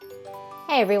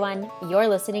Hey everyone, you're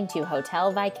listening to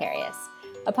Hotel Vicarious,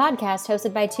 a podcast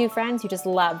hosted by two friends who just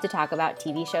love to talk about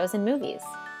TV shows and movies.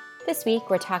 This week,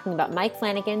 we're talking about Mike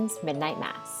Flanagan's Midnight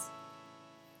Mass.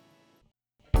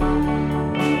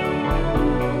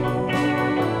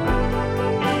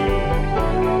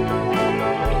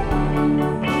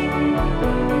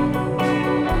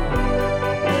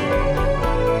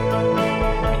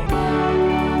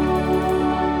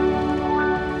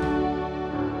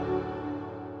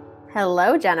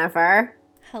 Hello, Jennifer.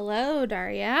 Hello,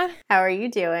 Daria. How are you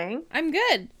doing? I'm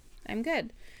good.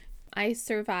 I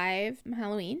survived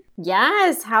Halloween.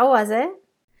 Yes, how was it?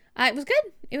 It was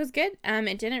good.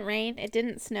 It didn't rain. It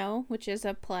didn't snow, which is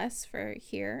a plus for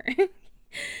here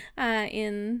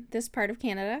in this part of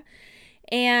Canada.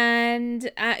 And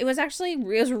it was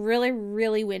really,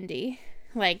 really windy,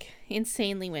 like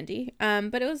insanely windy.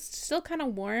 But it was still kind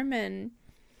of warm, and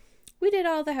we did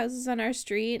all the houses on our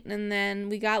street, and then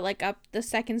we got like up the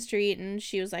second street, and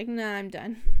she was like, "Nah, I'm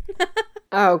done."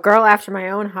 Oh, girl after my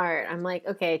own heart. I'm like,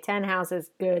 okay, 10 houses,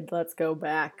 good, let's go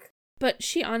back. But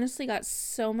she honestly got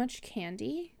so much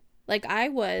candy.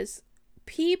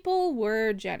 People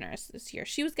were generous this year.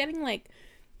 She was getting like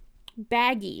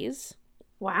baggies.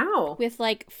 Wow. With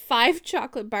like 5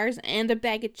 chocolate bars and a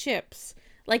bag of chips.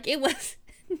 Like it was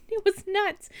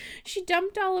nuts. She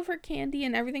dumped all of her candy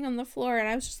and everything on the floor, and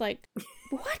I was just like,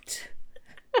 what?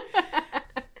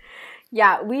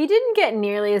 Yeah, we didn't get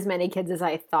nearly as many kids as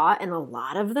I thought, and a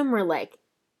lot of them were like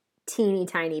teeny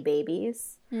tiny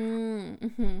babies.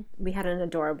 Mm-hmm. We had an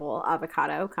adorable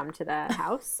avocado come to the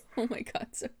house. Oh my God,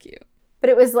 so cute. But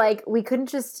it was like we couldn't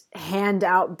just hand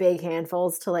out big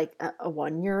handfuls to like a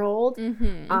 1-year-old.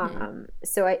 Mm-hmm.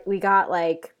 So we got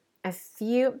like a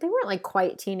few. They weren't like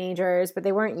quite teenagers, but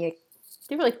they were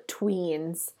like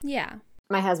tweens. Yeah.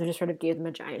 My husband just sort of gave them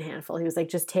a giant handful. He was like,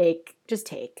 just take,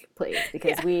 please,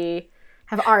 because we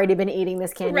have already been eating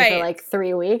this candy for like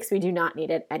 3 weeks. We do not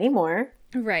need it anymore.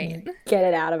 Right. Get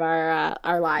it out of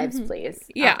our lives, please.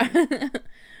 Yeah.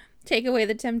 Take away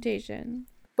the temptation.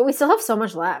 But we still have so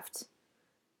much left.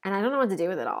 And I don't know what to do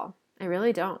with it all. I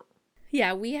really don't.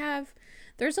 Yeah,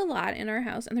 there's a lot in our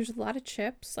house, and there's a lot of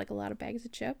chips, like a lot of bags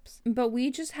of chips. But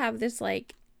we just have this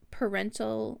like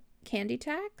parental candy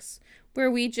tax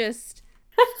where we just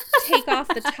take off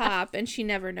the top and she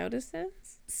never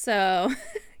notices. So,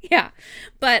 yeah.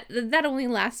 But that only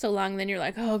lasts so long, then you're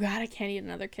like, oh God, I can't eat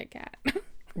another Kit Kat.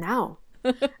 No.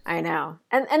 I know.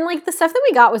 And like the stuff that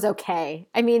we got was okay.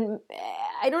 I mean,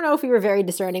 I don't know if we were very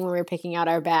discerning when we were picking out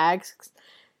our bags.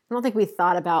 I don't think we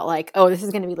thought about like, oh, this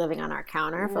is going to be living on our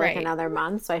counter for like another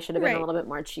month, so I should have been a little bit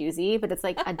more choosy. But it's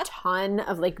like a ton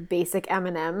of like basic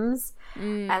M&Ms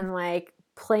and like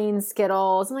plain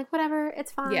Skittles. I'm like, whatever,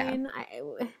 it's fine. Yeah.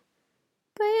 But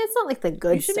it's not like the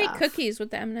good stuff. You should make cookies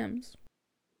with the M&Ms.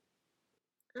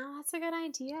 Oh, that's a good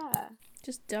idea.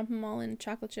 Just dump them all in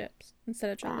chocolate chips instead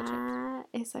of chocolate chips. That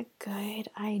is a good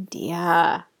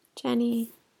idea.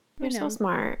 Jenny, you're so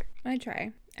smart. I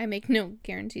try. I make no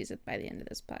guarantees by the end of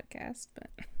this podcast,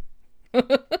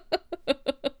 but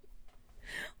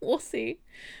we'll see.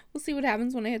 We'll see what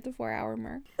happens when I hit the 4-hour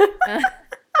mark.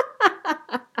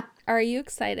 Are you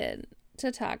excited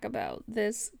to talk about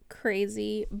this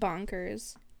crazy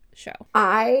bonkers show?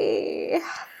 I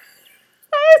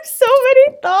have so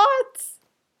many thoughts.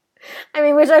 I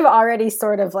mean, which I've already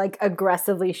sort of like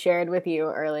aggressively shared with you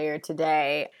earlier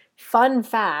today. Fun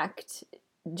fact,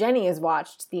 Jenny has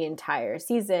watched the entire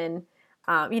season,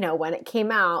 when it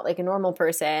came out, like a normal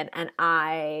person, and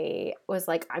I was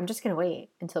like, I'm just going to wait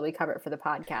until we cover it for the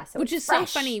podcast. Which is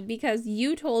fresh. So funny because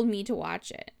you told me to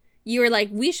watch it. You were like,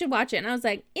 we should watch it. And I was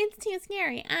like, it's too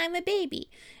scary. I'm a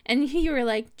baby. And you were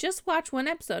like, just watch one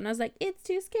episode. And I was like, it's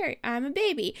too scary. I'm a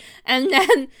baby. And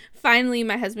then finally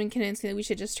my husband convinced me that we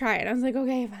should just try it. I was like,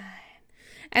 okay, fine.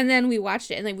 And then we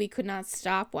watched it, and like we could not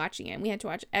stop watching it. We had to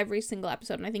watch every single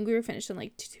episode. And I think we were finished in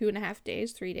like 2.5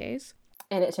 days, 3 days.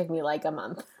 And it took me like a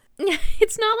month.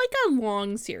 It's not like a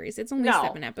long series. It's only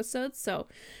 7 episodes. So,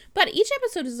 but each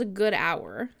episode is a good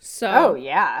hour. So. Oh,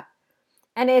 yeah.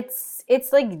 And it's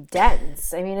like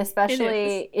dense. I mean,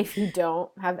 especially if you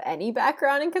don't have any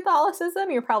background in Catholicism,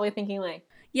 you're probably thinking like...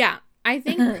 Yeah, I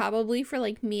think probably for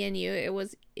like me and you, it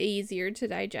was easier to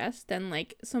digest than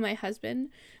like... So my husband,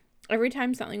 every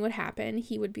time something would happen,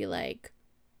 he would be like,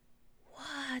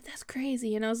 what? That's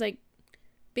crazy. And I was like,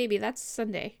 baby, that's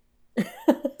Sunday.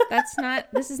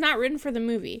 This is not written for the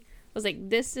movie. I was like,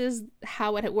 this is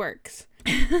how it works.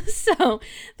 So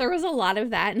there was a lot of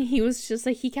that, and he was just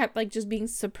like, he kept like just being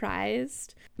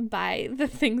surprised by the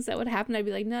things that would happen. I'd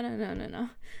be like, no,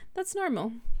 that's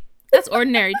normal. That's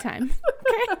ordinary time.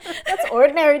 Okay. That's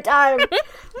ordinary time.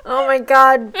 Oh my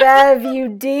God, Bev, you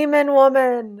demon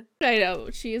woman. I know,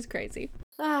 she is crazy.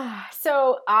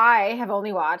 So I have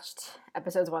only watched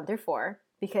episodes 1 through 4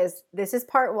 because this is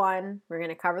part 1. We're going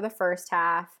to cover the first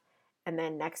half. And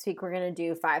then next week we're going to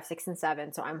do 5, 6, and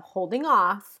 7. So I'm holding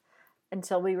off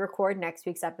until we record next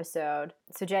week's episode.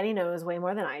 So Jenny knows way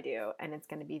more than I do. And it's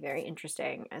going to be very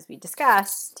interesting as we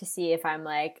discuss to see if I'm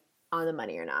like on the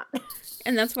money or not.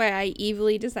 And that's why I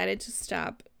evilly decided to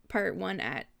stop part 1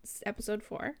 at episode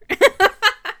 4.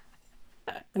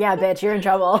 Yeah, bitch, you're in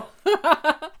trouble.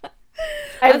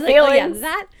 I was like, oh yeah,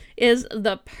 that is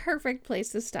the perfect place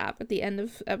to stop at the end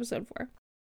of episode 4.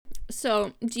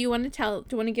 So, do you want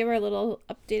to give our little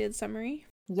updated summary?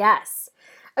 Yes.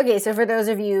 Okay, so for those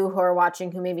of you who are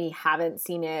watching who maybe haven't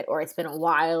seen it or it's been a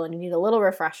while and you need a little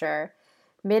refresher,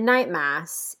 Midnight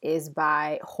Mass is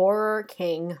by horror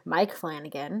king Mike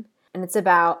Flanagan, and it's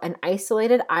about an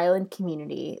isolated island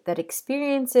community that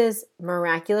experiences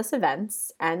miraculous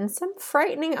events and some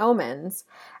frightening omens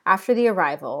after the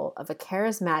arrival of a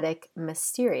charismatic,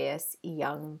 mysterious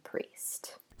young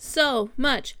priest. So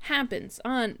much happens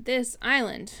on this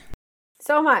island.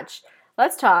 So much.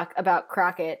 Let's talk about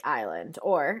Crockett Island,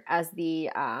 or as the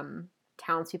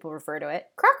townspeople refer to it,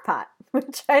 Crockpot,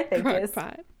 which I think is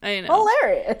I know.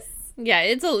 Hilarious. Yeah,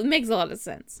 it makes a lot of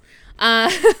sense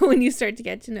when you start to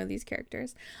get to know these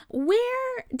characters. Do we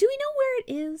know where it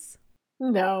is?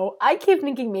 No, I keep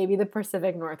thinking maybe the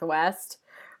Pacific Northwest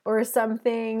or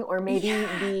something, or maybe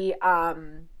the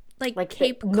like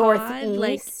Cape Cod,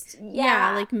 Northeast.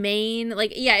 Like Maine.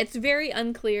 It's very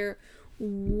unclear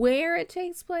where it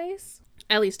takes place,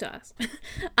 at least to us. You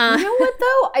know what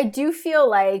though? I do feel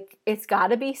like it's got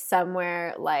to be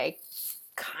somewhere like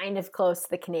kind of close to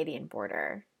the Canadian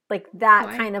border. Like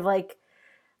that kind of like,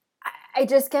 I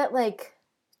just get like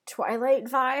Twilight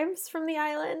vibes from the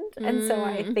island. And so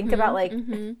I think about like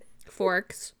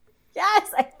Forks.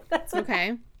 Yes, that's what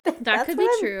okay. That could be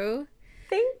true.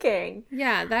 Thinking.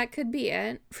 Yeah, that could be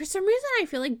it. For some reason I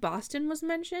feel like Boston was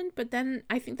mentioned, but then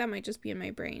I think that might just be in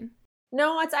my brain.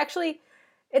 No, it's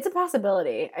a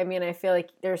possibility. I mean, I feel like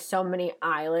there's so many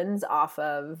islands off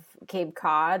of Cape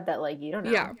Cod that, like, you don't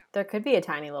know. Yeah. There could be a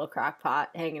tiny little crock pot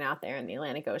hanging out there in the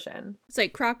Atlantic Ocean. It's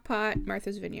like Crock-Pot,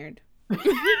 Martha's Vineyard.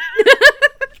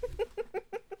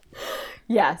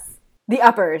 Yes. The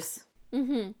uppers.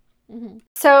 Mm-hmm. Mm-hmm.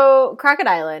 So, Crockett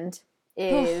Island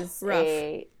is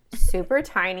a super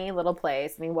tiny little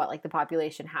place. I mean, the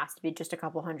population has to be just a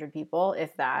couple hundred people,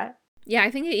 if that. Yeah,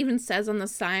 I think it even says on the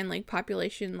sign, like,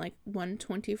 population, like,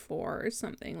 124 or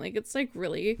something. Like, it's, like,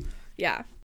 really, yeah.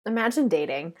 Imagine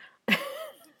dating.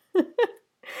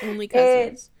 Only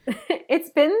cousins. It's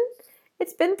been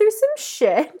through some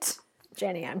shit.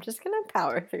 Jenny, I'm just going to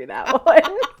power through that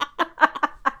one.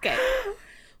 Okay.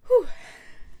 Whew.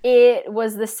 It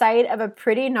was the site of a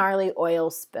pretty gnarly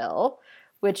oil spill,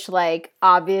 which, like,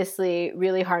 obviously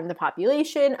really harmed the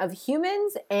population of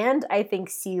humans and, I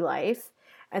think, sea life.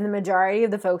 And the majority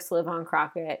of the folks who live on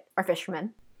Crockett are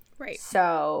fishermen. Right.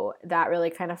 So that really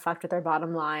kind of fucked with their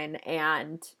bottom line.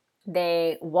 And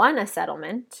they won a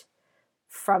settlement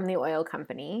from the oil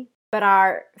company. But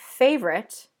our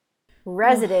favorite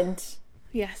resident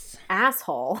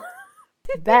asshole,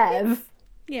 Bev,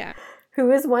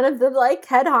 who is one of the, like,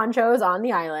 head honchos on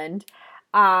the island,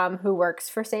 who works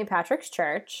for St. Patrick's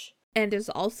Church. And is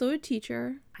also a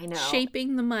teacher. I know.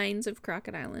 Shaping the minds of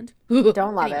Crockett Island.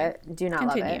 Don't love it. Do not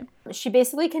love it. She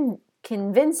basically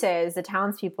convinces the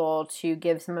townspeople to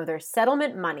give some of their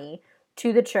settlement money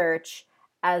to the church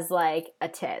as, like, a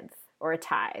tithe or a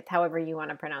tithe, however you want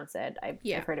to pronounce it. I've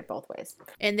heard it both ways.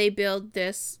 And they build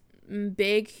this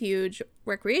big, huge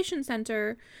recreation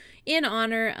center in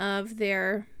honor of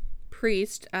their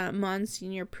priest,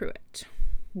 Monsignor Pruitt.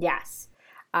 Yes.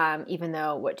 Even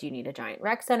though, what do you need a giant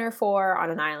rec center for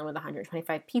on an island with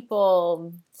 125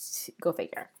 people? Go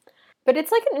figure. But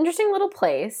it's, like, an interesting little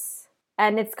place.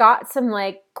 And it's got some,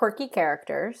 like, quirky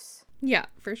characters. Yeah,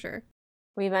 for sure.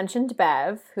 We mentioned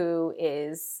Bev, who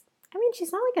is, I mean,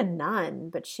 she's not like a nun,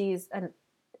 but she's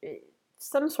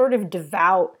some sort of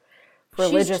devout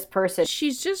religious person.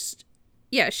 She's just,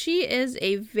 she is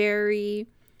a very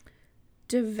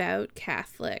devout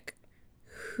Catholic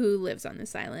who lives on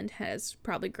this island, has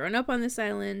probably grown up on this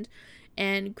island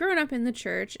and grown up in the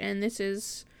church, and this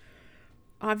is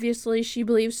obviously she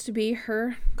believes to be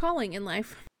her calling in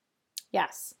life.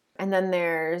 Yes. And then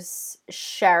there's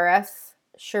Sheriff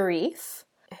Sharif,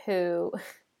 who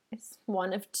is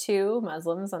one of 2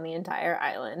 Muslims on the entire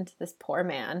island. This poor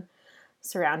man,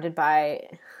 surrounded by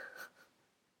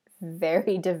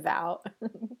very devout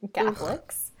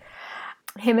Catholics.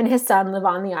 Him and his son live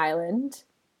on the island.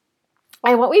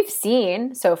 And what we've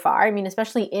seen so far, I mean,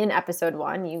 especially in episode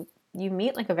 1, you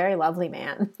meet like a very lovely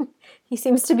man. He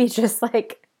seems to be just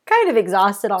like kind of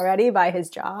exhausted already by his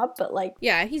job, but like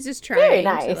yeah, he's just trying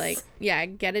nice. to like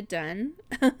get it done.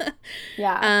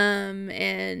 Yeah.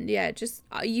 And yeah, just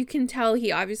you can tell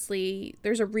he obviously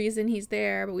there's a reason he's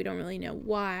there, but we don't really know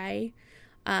why.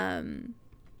 And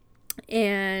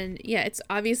yeah, it's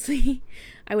obviously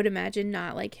I would imagine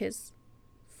not like his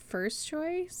first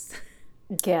choice.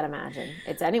 Can't imagine.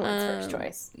 It's anyone's first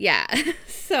choice. Yeah.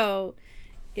 So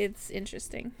it's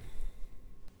interesting.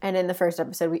 And in the first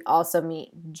episode, we also meet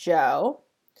Joe,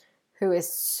 who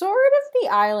is sort of the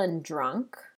island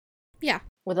drunk. Yeah.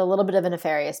 With a little bit of a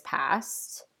nefarious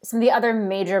past. Some of the other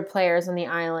major players on the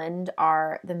island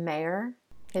are the mayor,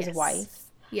 his wife,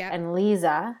 and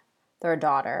Lisa, their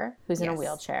daughter, who's in a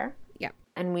wheelchair. Yeah.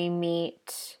 And we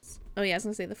meet... Oh, yeah, I was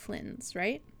going to say the Flynns,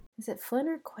 right? Is it Flynn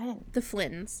or Quinn? The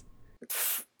Flynns.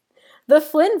 The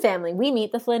Flynn family. We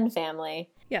meet the Flynn family.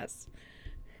 Yes.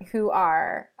 Who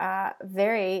are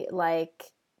very,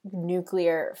 like,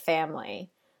 nuclear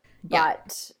family.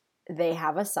 But they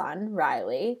have a son,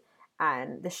 Riley,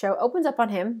 and the show opens up on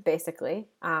him, basically,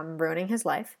 ruining his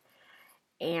life.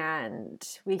 And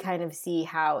we kind of see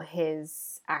how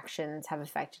his actions have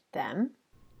affected them.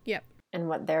 Yep. And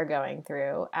what they're going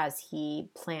through as he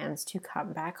plans to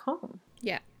come back home.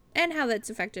 Yeah. And how that's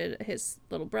affected his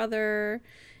little brother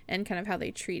and kind of how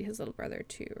they treat his little brother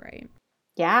too, right?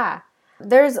 Yeah.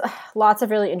 There's lots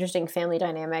of really interesting family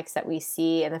dynamics that we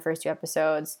see in the first 2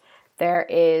 episodes. There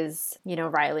is,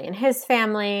 Riley and his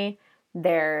family.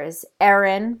 There's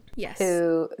Erin,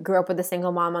 who grew up with a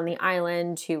single mom on the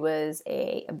island who was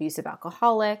a abusive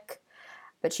alcoholic.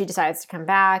 But she decides to come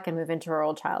back and move into her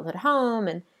old childhood home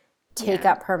and take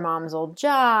up her mom's old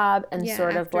job and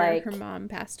sort of like... her mom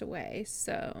passed away.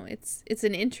 So it's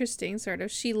an interesting sort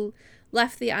of... She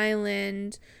left the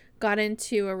island, got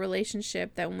into a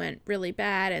relationship that went really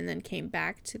bad, and then came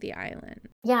back to the island.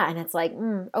 Yeah, and it's like,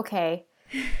 okay.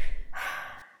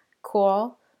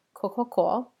 Cool.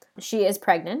 She is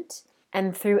pregnant.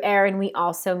 And through Erin, we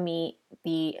also meet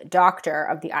the doctor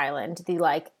of the island, the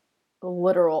like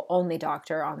literal only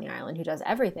doctor on the island who does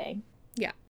everything.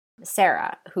 Yeah.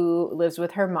 Sarah, who lives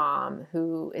with her mom,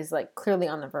 who is like clearly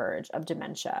on the verge of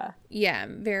dementia. Yeah,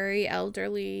 very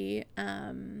elderly,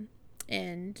 and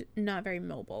not very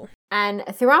mobile. And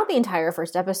throughout the entire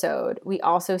first episode, we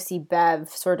also see Bev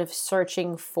sort of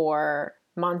searching for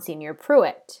Monsignor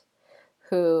Pruitt,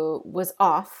 who was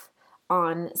off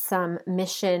on some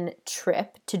mission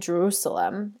trip to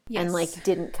Jerusalem and like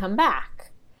didn't come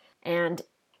back. And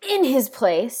in his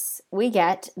place, we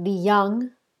get the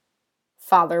young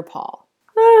Father Paul.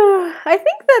 I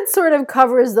think that sort of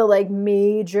covers the like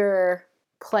major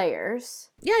players.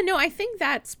 Yeah, no, I think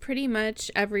that's pretty much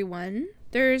everyone.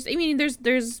 There's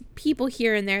people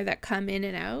here and there that come in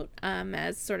and out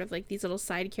as sort of like these little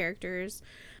side characters.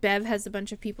 Bev has a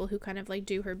bunch of people who kind of like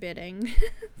do her bidding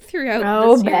throughout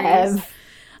the series. Bev.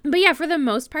 But yeah, for the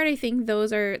most part, I think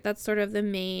that's sort of the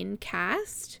main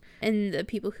cast and the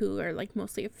people who are like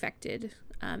mostly affected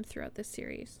throughout this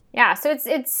series. Yeah, so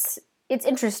it's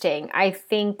interesting. I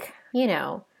think,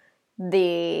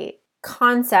 the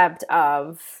concept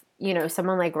of,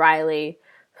 someone like Riley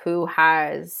who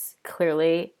has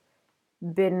clearly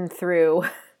been through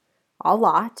a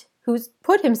lot, who's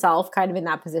put himself kind of in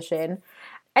that position.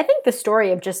 I think the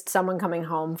story of just someone coming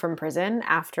home from prison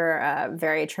after a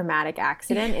very traumatic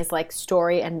accident is like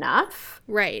story enough.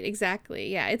 Right,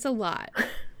 exactly. Yeah, it's a lot.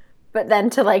 But then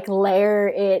to like layer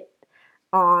it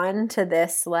on to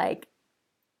this like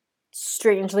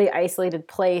strangely isolated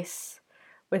place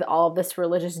with all of this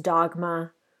religious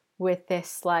dogma, with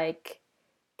this like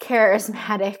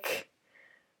charismatic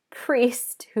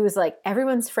priest who's like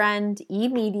everyone's friend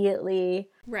immediately.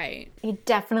 Right. It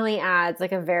definitely adds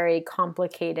like a very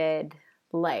complicated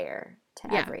layer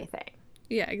to everything.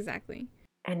 Yeah, exactly.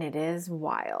 And it is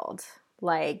wild.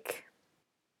 Like,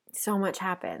 so much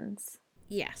happens.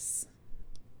 Yes.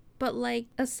 But like,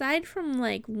 aside from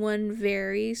like one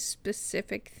very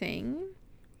specific thing,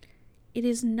 it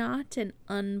is not an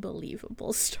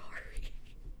unbelievable story.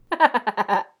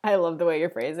 I love the way you're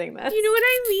phrasing this. You know what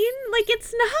I mean? Like,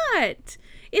 it's not.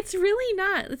 It's really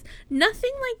not.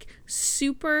 Nothing like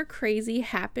super crazy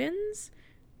happens.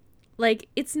 Like,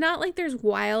 it's not like there's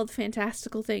wild,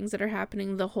 fantastical things that are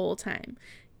happening the whole time.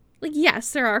 Like,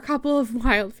 yes, there are a couple of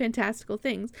wild, fantastical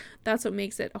things. That's what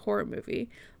makes it a horror movie.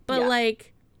 But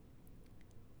like,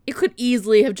 it could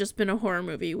easily have just been a horror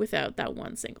movie without that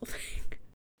one single thing.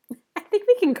 I think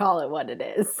we can call it what it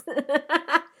is.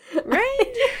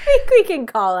 Right? I think we can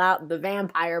call out the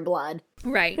vampire blood.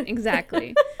 Right,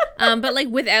 exactly. But like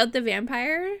without the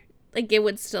vampire, like it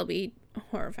would still be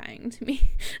horrifying to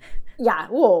me. Yeah,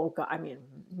 well, I mean,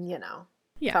 you know,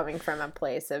 Yeah. coming from a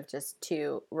place of just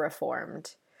two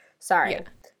Yeah.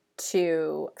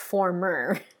 two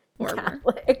former Former.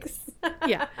 Catholics.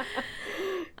 Yeah.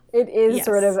 It is Yes.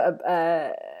 sort of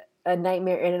a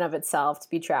nightmare in and of itself to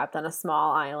be trapped on a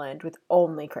small island with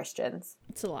only Christians.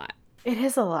 It's a lot. It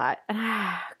is a lot.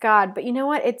 God, but you know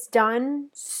what? It's done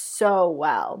so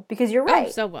well because you're right.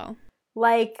 Oh, so well.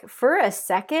 Like, for a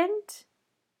second,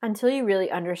 until you really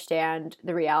understand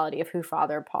the reality of who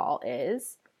Father Paul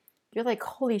is, you're like,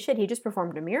 holy shit, he just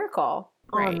performed a miracle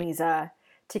on Right. Lisa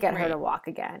to get her Right. to walk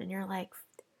again. And you're like,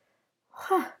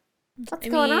 huh, what's I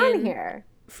going on mean, here?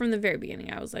 From the very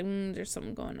beginning, I was like, there's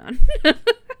something going on.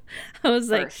 I was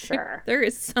For like, sure. there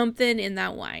is something in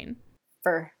that wine.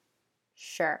 For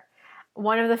sure.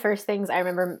 One of the first things I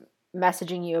remember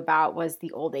messaging you about was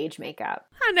the old age makeup.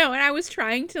 I know, and I was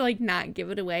trying to like not give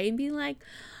it away and be like,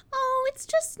 oh, it's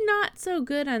just not so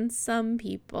good on some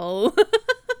people.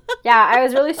 Yeah, I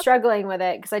was really struggling with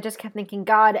it because I just kept thinking,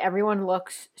 God, everyone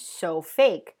looks so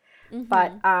fake. Mhm.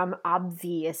 But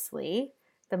obviously,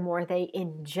 the more they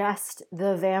ingest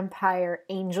the vampire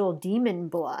angel demon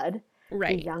blood, the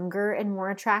Right. younger and more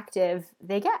attractive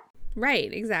they get,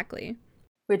 Right, exactly.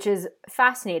 which is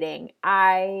fascinating.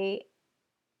 I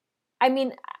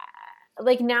mean,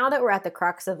 like, now that we're at the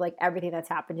crux of like everything that's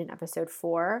happened in episode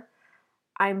 4,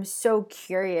 I'm so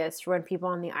curious when people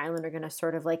on the island are going to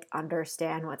sort of like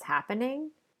understand what's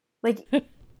happening. Like,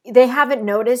 they haven't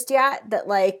noticed yet that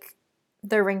like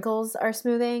the wrinkles are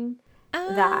smoothing,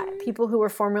 that people who were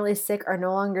formerly sick are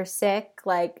no longer sick.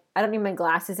 Like, I don't need my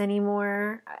glasses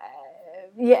anymore.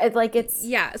 Yeah, it's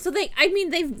Yeah, so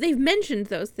they've mentioned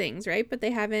those things, right? But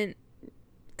they haven't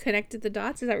connected the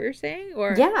dots. Is that what you're saying?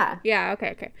 Or yeah.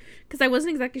 Okay. Because I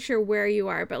wasn't exactly sure where you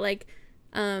are, but like,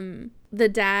 the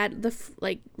dad,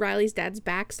 like Riley's dad's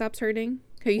back stops hurting.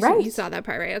 Okay, you saw that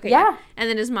part, right? Okay, Yeah. And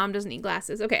then his mom doesn't need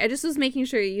glasses. Okay, I just was making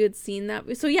sure you had seen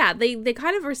that. So yeah, they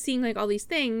kind of are seeing like all these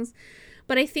things,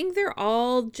 but I think they're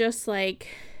all just like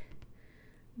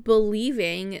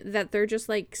believing that they're just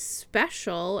like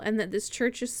special and that this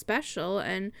church is special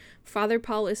and Father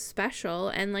Paul is special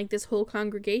and like this whole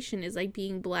congregation is like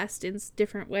being blessed in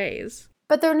different ways.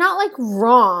 But they're not like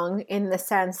wrong in the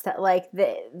sense that like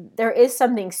there is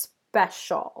something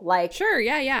special. Like, Sure,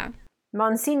 yeah.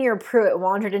 Monsignor Pruitt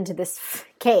wandered into this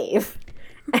cave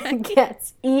and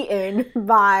gets eaten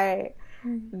by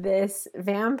this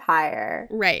vampire.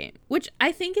 Right. Which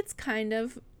I think it's kind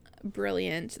of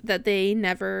brilliant that they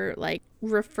never like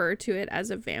refer to it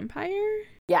as a vampire.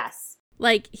 Yes.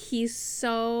 Like, he's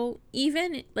so,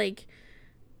 even like,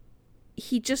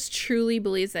 he just truly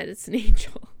believes that it's an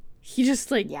angel. He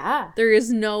just like, Yeah. there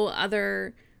is no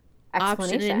other option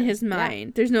in Explanation. his Yeah.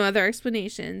 mind. There's no other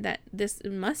explanation that this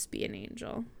must be an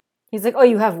angel. He's like, oh,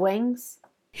 you have wings?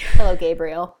 Hello,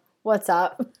 Gabriel. What's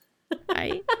up?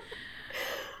 Right?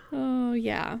 Oh,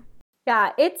 yeah.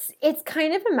 Yeah, it's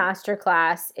kind of a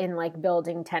masterclass in like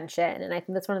building tension. And I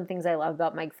think that's one of the things I love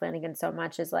about Mike Flanagan so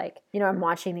much is like, you know, I'm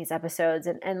watching these episodes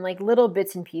and like little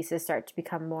bits and pieces start to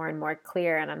become more and more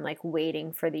clear. And I'm like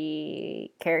waiting for the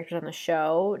characters on the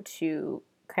show to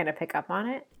kind of pick up on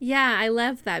it. Yeah, I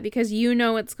love that because you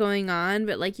know what's going on,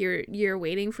 but like you're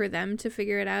waiting for them to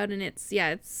figure it out, and it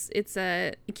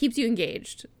keeps you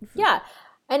engaged. Yeah.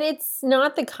 And it's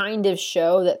not the kind of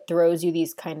show that throws you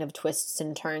these kind of twists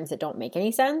and turns that don't make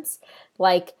any sense.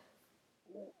 Like,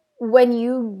 when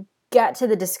you get to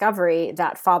the discovery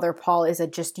that Father Paul is a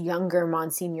just younger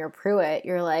Monsignor Pruitt,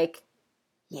 you're like,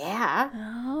 yeah,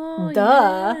 Oh,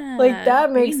 duh. yeah. Like,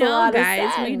 that makes we know, a lot guys.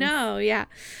 of sense. We know, yeah.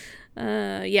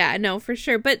 Yeah, no, for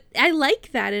sure. But I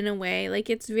like that in a way. Like,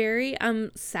 it's very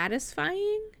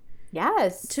satisfying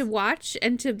Yes. to watch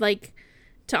and to like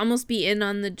to almost be in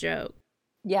on the joke.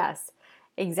 Yes,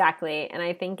 exactly. And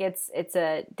I think it's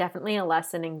definitely a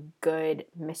lesson in good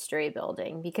mystery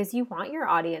building because you want your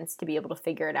audience to be able to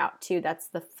figure it out too. That's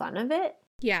the fun of it.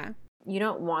 Yeah. You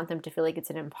don't want them to feel like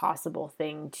it's an impossible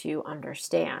thing to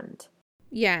understand.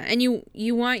 Yeah, and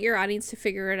you want your audience to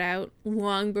figure it out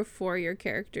long before your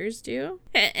characters do.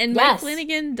 And Mike Yes.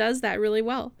 Flanagan does that really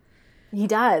well. He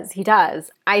does. He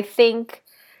does. I think,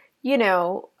 you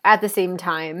know, at the same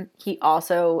time, he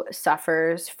also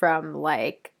suffers from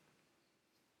like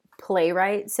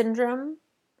playwright syndrome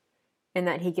in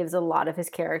that he gives a lot of his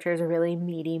characters really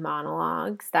meaty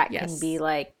monologues that Yes. can be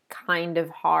like kind of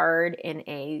hard in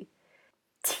a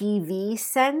TV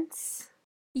sense.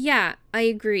 Yeah, I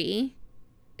agree.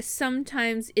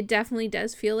 Sometimes it definitely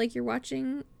does feel like you're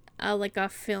watching like a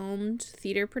filmed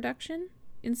theater production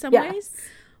in some Yes. ways.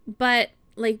 But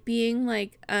like being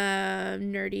like a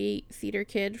nerdy theater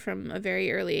kid from a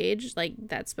very early age, like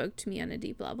that spoke to me on a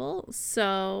deep level.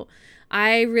 So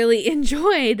I really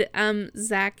enjoyed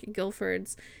Zach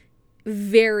Gilford's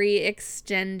very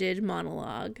extended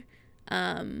monologue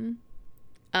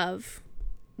of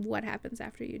what happens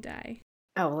after you die.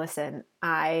 Oh, listen,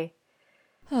 I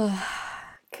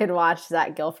could watch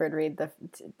Zach Gilford read the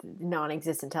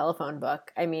non-existent telephone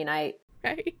book. I mean, I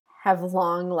Right. have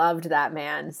long loved that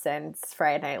man since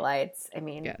Friday Night Lights. I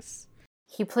mean, Yes.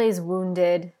 he plays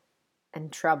wounded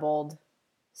and troubled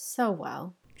so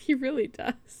well. He really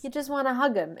does. You just want to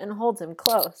hug him and hold him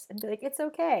close and be like, it's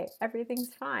okay.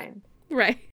 Everything's fine.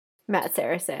 Right. Matt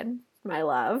Saracen, my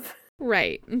love.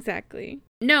 Right, exactly.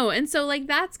 No, and so like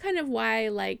that's kind of why,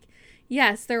 like,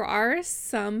 yes, there are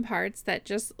some parts that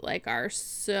just like are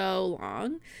so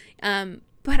long.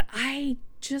 But I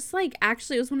just like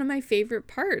actually it was one of my favorite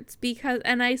parts because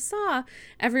and I saw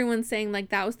everyone saying like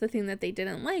that was the thing that they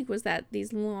didn't like was that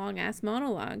these long ass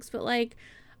monologues. But like,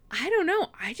 I don't know,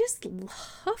 I just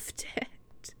loved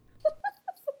it.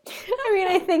 I mean,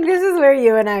 I think this is where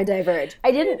you and I diverge.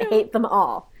 I didn't hate them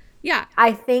all. Yeah.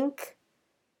 I think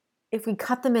if we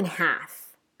cut them in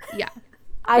half, Yeah.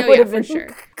 I No, would yeah, have been for sure.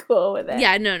 cool with it.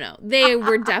 Yeah, no. They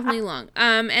were definitely long.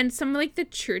 And some like the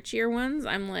churchier ones,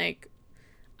 I'm like,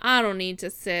 I don't need to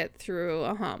sit through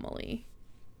a homily.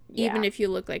 Even if you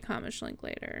look like Hamish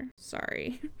Linklater.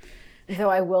 Sorry. Though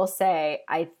I will say,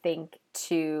 I think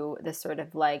to the sort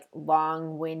of like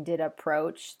long-winded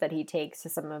approach that he takes to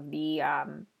some of the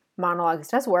monologues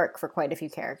does work for quite a few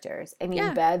characters. I mean,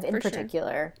 Yeah, Bev in for sure.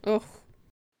 particular, Oh,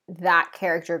 that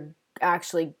character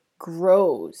actually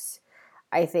grows.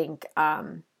 I think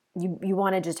you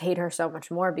want to just hate her so much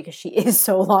more because she is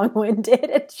so long-winded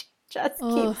and she just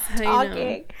keeps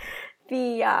talking.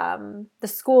 The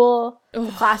school,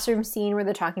 the classroom scene where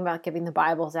they're talking about giving the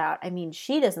Bibles out. I mean,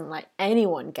 she doesn't let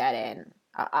anyone get in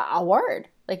a word,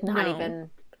 like not even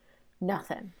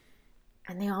nothing.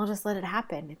 And they all just let it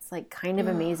happen. It's like kind of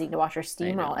amazing to watch her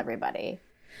steamroll everybody.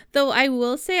 Though I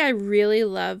will say I really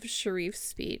love Sharif's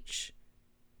speech.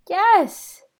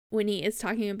 Yes. When he is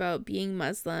talking about being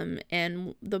Muslim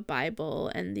and the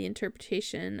Bible and the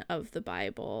interpretation of the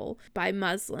Bible by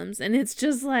Muslims. And it's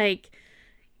just like,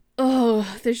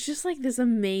 oh, there's just like this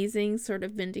amazing sort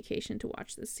of vindication to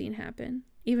watch this scene happen,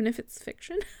 even if it's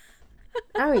fiction.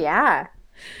 Oh, yeah.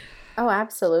 Oh,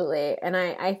 absolutely. And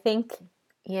I think,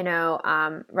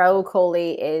 Rahul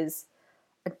Kohli is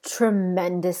a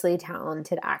tremendously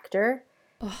talented actor.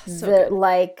 Oh, so good.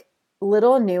 Like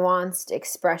little nuanced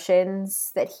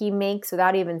expressions that he makes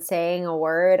without even saying a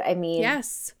word. I mean,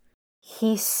 yes,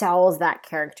 he sells that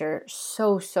character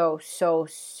so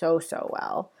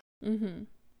well. Mm-hmm.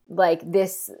 Like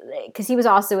this, because he was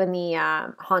also in the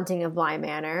Haunting of Bly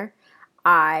Manor.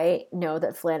 I know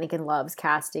that Flanagan loves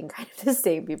casting kind of the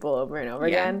same people over and over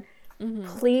again. Mm-hmm.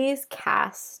 Please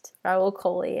cast Rahul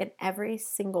Kohli in every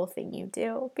single thing you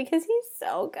do because he's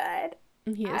so good.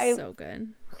 He is so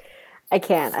good. I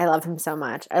can't. I love him so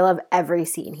much. I love every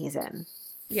scene he's in.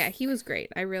 Yeah, he was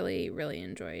great. I really, really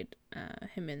enjoyed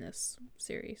him in this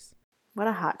series. What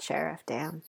a hot sheriff,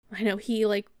 damn. I know, he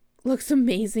like looks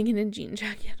amazing in a jean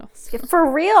jacket also.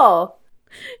 For real.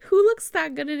 Who looks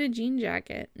that good in a jean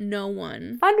jacket? No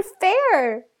one.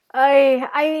 Unfair.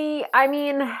 I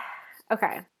mean,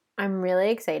 okay. I'm really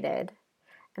excited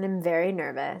and I'm very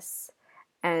nervous.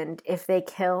 And if they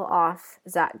kill off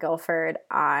Zach Gilford,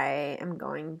 I am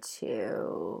going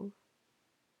to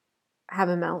have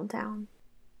a meltdown.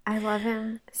 I love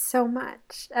him so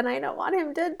much and I don't want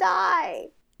him to die.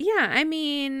 Yeah, I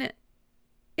mean,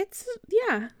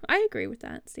 I agree with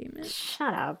that statement.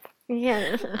 Shut up.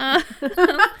 Yeah.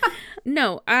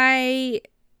 No,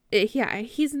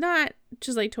 he's not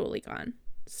just like totally gone.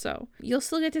 So you'll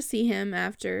still get to see him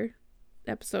after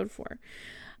episode 4.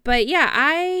 But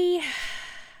yeah,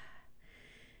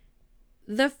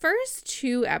 the first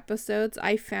 2 episodes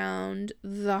I found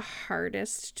the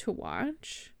hardest to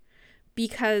watch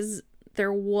because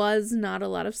there was not a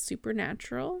lot of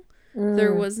supernatural.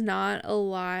 There was not a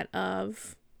lot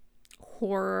of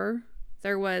horror.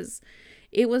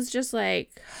 It was just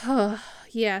like, oh,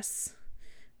 yes,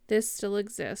 this still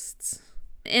exists.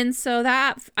 And so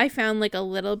that I found like a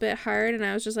little bit hard and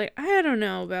I was just like, I don't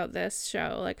know about this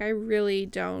show. Like, I really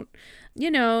don't,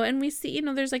 and we see,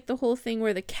 there's like the whole thing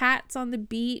where the cats on the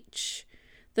beach,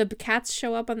 the cats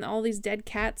show up on all these dead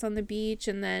cats on the beach.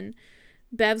 And then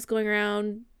Bev's going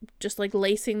around just like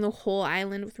lacing the whole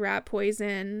island with rat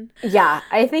poison. Yeah,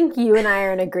 I think you and I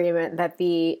are in agreement that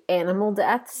the animal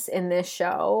deaths in this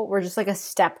show were just like a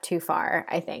step too far,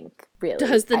 I think, really.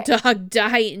 Does the dog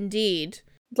die indeed?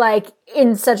 like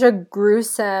in such a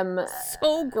gruesome.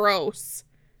 So gross.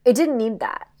 It didn't need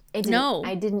that. No.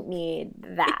 I didn't need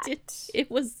that. It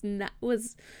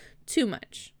was too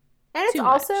much. And it's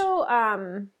also,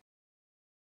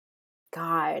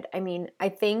 God, I mean, I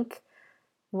think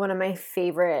one of my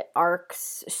favorite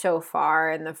arcs so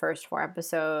far in the first 4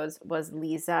 episodes was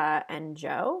Lisa and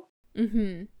Joe.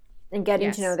 Mm-hmm. And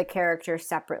getting to know the characters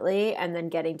separately and then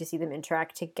getting to see them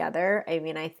interact together. I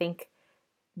mean, I think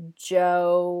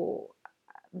Joe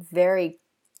very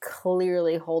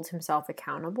clearly holds himself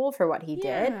accountable for what he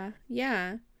did.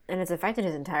 Yeah. And it's affected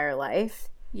his entire life.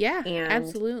 Yeah, and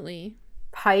absolutely.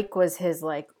 Pike was his,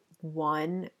 like,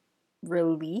 one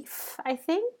relief, I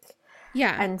think.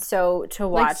 Yeah. And so to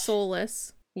watch... Like,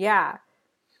 soulless. Yeah.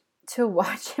 To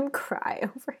watch him cry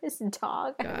over his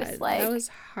dog, God, I was like... that was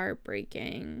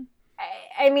heartbreaking.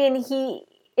 I mean,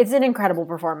 it's an incredible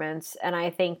performance, and I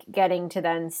think getting to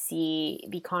then see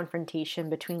the confrontation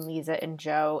between Lisa and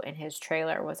Joe in his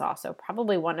trailer was also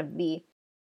probably one of the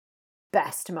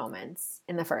best moments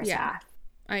in the first half.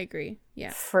 I agree.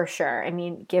 Yeah. For sure. I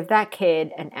mean, give that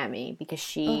kid an Emmy because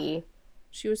she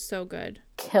was so good.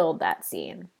 Killed that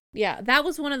scene. Yeah, that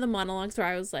was one of the monologues where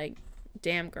I was like,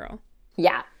 damn, girl.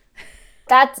 Yeah.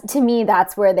 To me,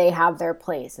 that's where they have their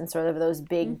place in sort of those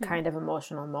big kind of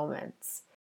emotional moments.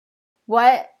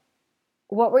 What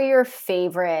were your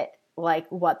favorite, like,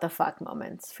 what the fuck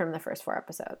moments from the first 4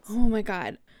 episodes? Oh my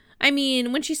God. I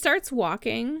mean, when she starts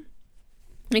walking,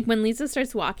 like when Lisa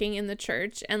starts walking in the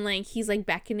church and like he's like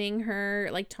beckoning her,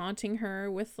 like taunting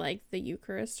her with like the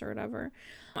Eucharist or whatever,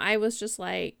 I was just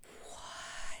like,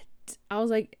 what? I was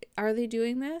like, are they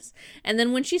doing this? And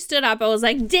then when she stood up, I was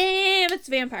like, damn, it's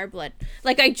vampire blood.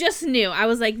 Like, I just knew. I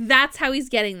was like, that's how he's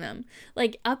getting them.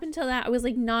 Like, up until that, I was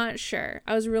like, not sure.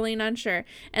 I was really not sure.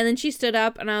 And then she stood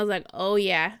up and I was like, oh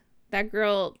yeah, that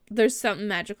girl, there's something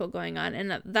magical going on.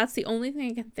 And that's the only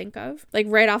thing I can think of. Like,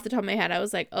 right off the top of my head, I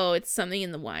was like, oh, it's something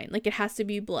in the wine. Like, it has to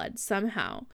be blood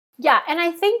somehow. Yeah, and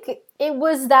I think it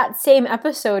was that same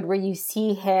episode where you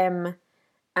see him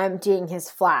emptying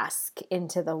his flask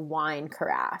into the wine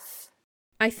carafe.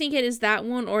 I think it is that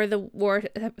one or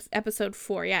episode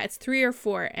 4. Yeah, it's 3 or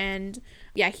 4. And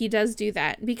yeah, he does do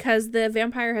that because the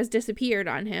vampire has disappeared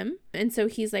on him. And so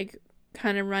he's like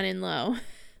kind of running low.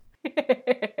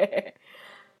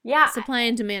 Yeah. Supply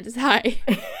and demand is high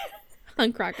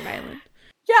on Crockett Island.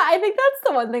 Yeah, I think that's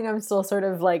the one thing I'm still sort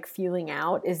of like feeling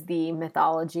out is the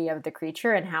mythology of the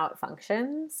creature and how it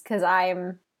functions. Because I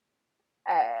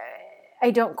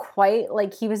don't quite,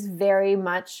 like, he was very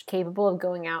much capable of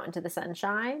going out into the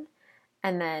sunshine,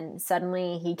 and then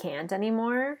suddenly he can't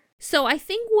anymore. So I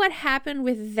think what happened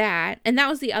with that, and that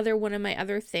was the other one of my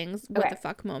other things, what the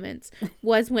fuck moments,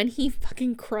 was when he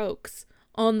fucking croaks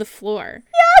on the floor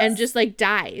and just, like,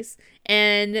 dies.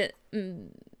 And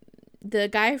the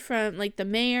guy from, like, the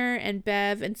mayor and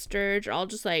Bev and Sturge are all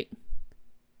just like,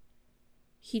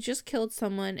 he just killed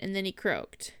someone and then he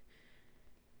croaked.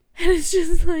 And it's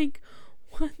just like,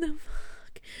 what the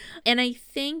fuck? And I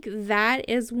think that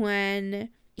is when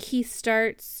he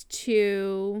starts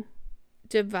to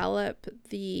develop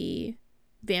the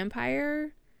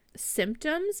vampire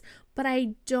symptoms, but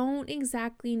I don't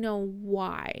exactly know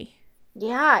why.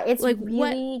 Yeah, it's like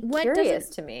really curious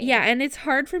to me. Yeah, and it's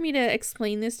hard for me to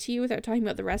explain this to you without talking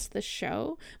about the rest of the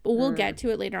show, but we'll get to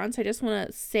it later on, so I just want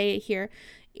to say it here.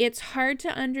 It's hard to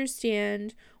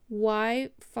understand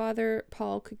why Father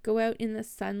Paul could go out in the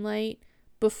sunlight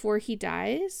before he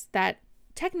dies, that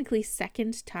technically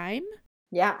second time.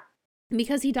 Yeah.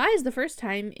 Because he dies the first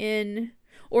time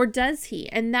or does he?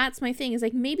 And that's my thing, is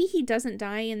like, maybe he doesn't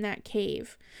die in that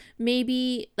cave.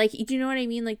 Maybe, like, do you know what I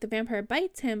mean? Like, the vampire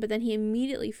bites him, but then he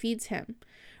immediately feeds him,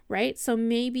 right? So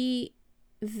maybe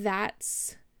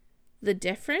that's the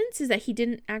difference, is that he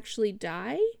didn't actually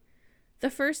die the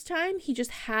first time. He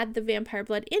just had the vampire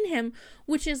blood in him,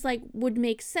 which is like, would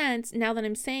make sense now that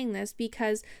I'm saying this,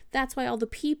 because that's why all the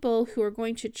people who are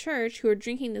going to church, who are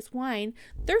drinking this wine,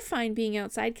 they're fine being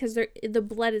outside because the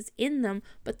blood is in them,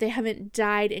 but they haven't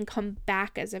died and come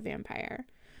back as a vampire.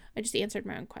 I just answered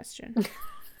my own question.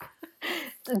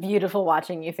 It's beautiful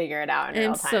watching you figure it out in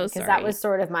real time. So because that was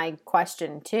sort of my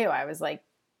question too. I was like,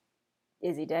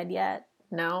 is he dead yet?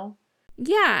 No.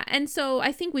 Yeah, and so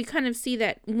I think we kind of see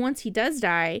that once he does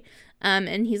die,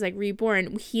 and he's like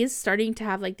reborn, he is starting to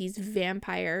have like these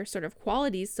vampire sort of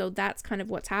qualities. So that's kind of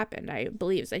what's happened, I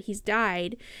believe, is that he's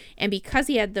died, and because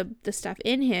he had the stuff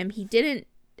in him, he didn't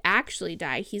actually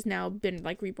die. He's now been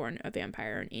like reborn a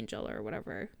vampire, an angel, or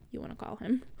whatever you want to call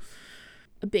him.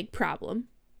 A big problem.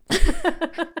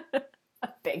 A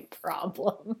big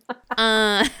problem.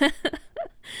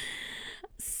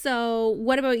 So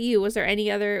what about you? Was there any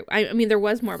other, I mean, there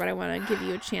was more, but I want to give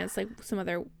you a chance, like some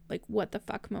other, like, what the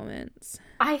fuck moments.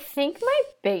 I think my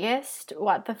biggest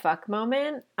what the fuck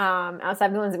moment, outside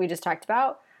of the ones that we just talked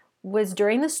about, was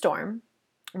during the storm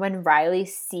when Riley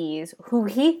sees who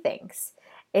he thinks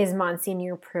is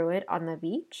Monsignor Pruitt on the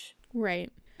beach.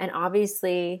 Right. And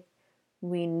obviously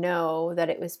we know that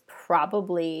it was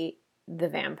probably the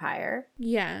vampire.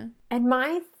 Yeah. And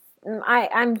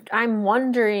I'm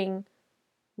wondering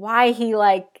why he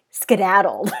like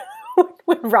skedaddled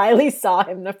when Riley saw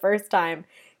him the first time.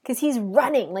 Because he's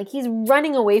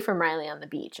running away from Riley on the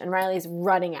beach, and Riley's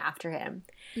running after him.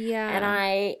 Yeah. And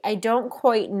I don't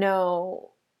quite know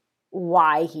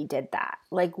why he did that.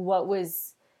 Like, what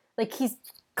was, like, he's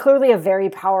clearly a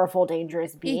very powerful,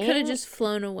 dangerous being. He could have just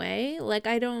flown away. Like,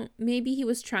 maybe he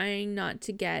was trying not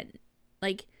to get,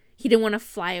 like, he didn't want to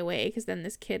fly away because then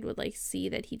this kid would, like, see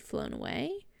that he'd flown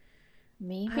away.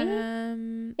 Maybe.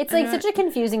 It's like such a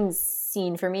confusing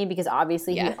scene for me because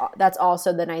obviously that's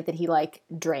also the night that he like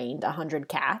drained 100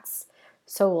 cats.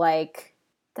 So like,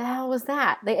 the hell was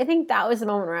that? I think that was the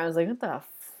moment where I was like, what the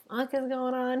fuck is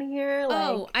going on here?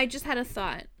 Like, I just had a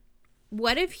thought.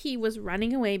 What if he was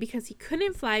running away because he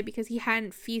couldn't fly because he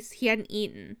hadn't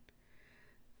eaten?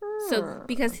 So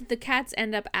because the cats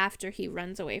end up after he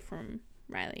runs away from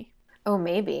Riley. Oh,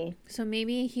 maybe. So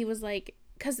maybe he was like,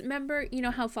 because remember, you know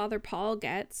how Father Paul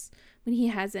gets when he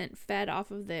hasn't fed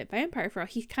off of the vampire for a while,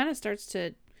 he kind of starts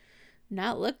to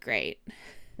not look great.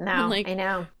 No, like, I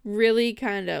know. Really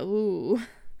kind of, ooh.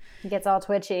 He gets all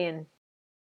twitchy and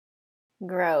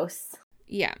gross.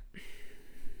 Yeah.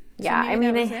 Yeah, so I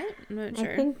mean, I'm not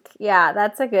sure. I think, yeah,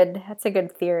 that's a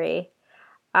good theory.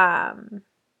 Yeah,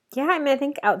 I mean, I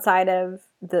think outside of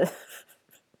the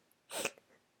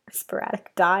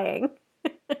sporadic dying,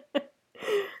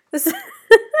 this.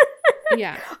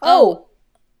 Yeah. Oh.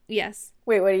 Yes.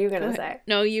 Wait, what are you going to say?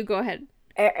 No, you go ahead.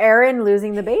 Aaron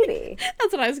losing the baby.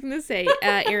 That's what I was going to say.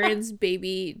 Aaron's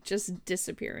baby just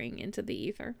disappearing into the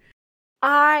ether.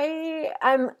 What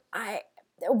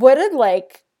a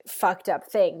like fucked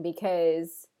up thing,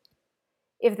 because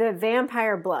if the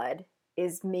vampire blood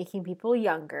is making people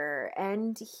younger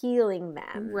and healing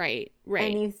them. Right.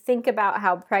 And you think about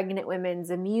how pregnant women's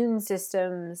immune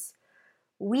systems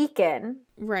weaken.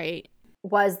 Right.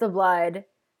 Was the blood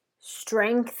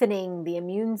strengthening the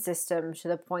immune system to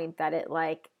the point that it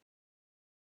like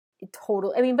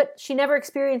I mean, but she never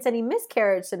experienced any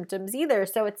miscarriage symptoms either,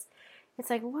 so it's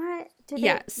like, what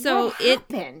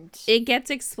happened? It gets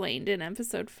explained in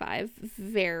episode 5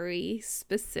 very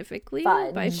specifically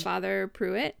by Father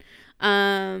Pruitt,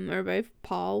 or by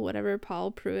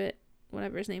Paul Pruitt,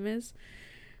 whatever his name is.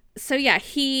 So yeah,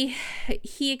 he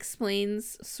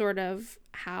explains sort of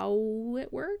how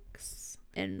it works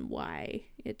and why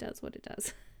it does what it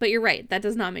does. But you're right, that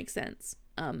does not make sense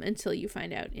until you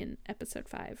find out in episode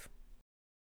 5.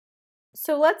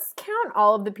 So let's count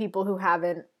all of the people who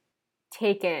haven't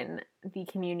taken the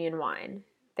communion wine.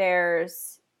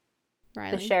 There's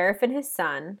Riley. The sheriff and his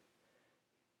son,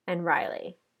 and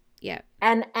Riley. Yeah.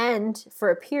 And for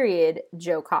a period,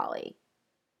 Joe Colley.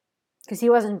 Because he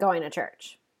wasn't going to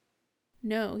church.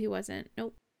 No, he wasn't.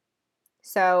 Nope.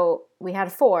 So we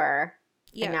had 4.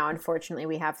 Yeah. And now, unfortunately,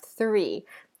 we have 3.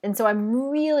 And so I'm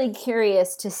really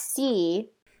curious to see.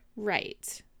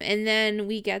 Right. And then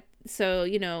we get, so,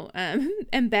 you know,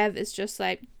 and Bev is just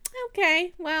like,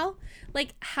 okay, well,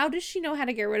 like, how does she know how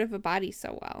to get rid of a body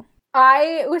so well?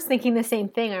 I was thinking the same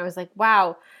thing. I was like,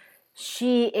 wow,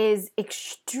 she is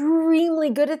extremely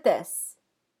good at this.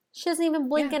 She doesn't even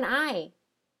blink an eye.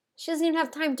 She doesn't even have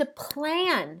time to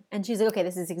plan. And she's like, okay,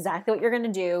 this is exactly what you're going to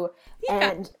do. Yeah.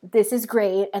 And this is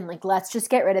great. And like, let's just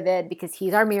get rid of it because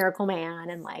he's our miracle man.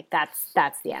 And like, that's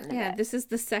the end of it. Yeah, this is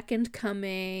the second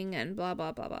coming and blah,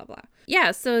 blah, blah, blah, blah.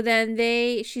 Yeah, so then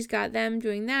she's got them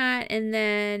doing that. And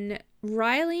then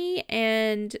Riley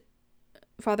and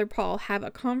Father Paul have a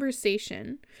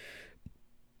conversation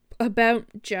about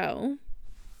Joe.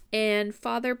 And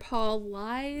Father Paul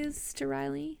lies to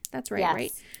Riley. That's right, yes.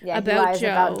 Right? Yeah, he lies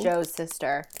about Joe's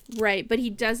sister. Right, but he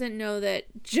doesn't know that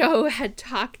Joe had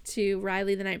talked to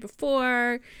Riley the night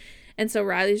before. And so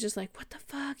Riley's just like, what the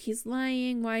fuck? He's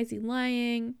lying. Why is he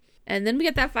lying? And then we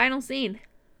get that final scene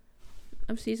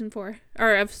of season 4.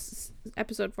 Or of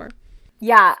episode 4.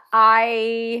 Yeah,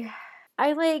 I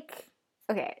like...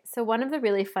 Okay, so one of the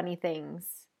really funny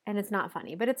things, and it's not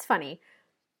funny, but it's funny,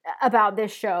 about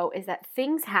this show is that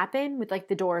things happen with like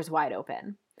the doors wide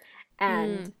open.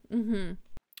 And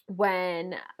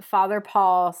when Father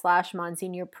Paul /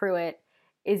 Monsignor Pruitt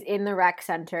is in the rec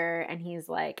center and he's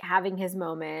like having his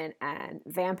moment and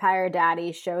Vampire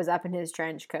Daddy shows up in his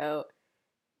trench coat,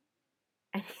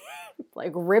 and he,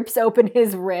 like, rips open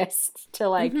his wrist to,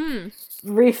 like,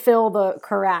 refill the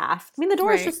carafe. I mean, the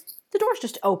door's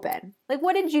just open. Like,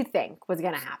 what did you think was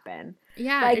gonna happen?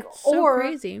 Yeah, like, it's so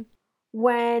crazy.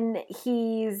 When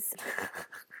he's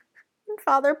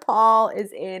Father Paul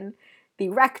is in the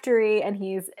rectory and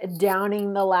he's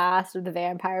downing the last of the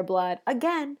vampire blood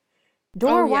again,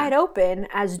 door wide open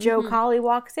as Joe Collie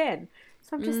walks in.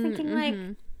 So I'm just thinking, like,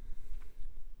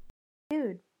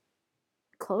 dude,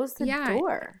 close the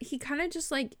door. He kind of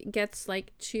just, like, gets,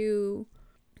 like, too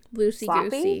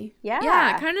loosey-goosey.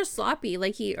 Yeah, kind of sloppy.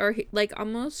 Like, like,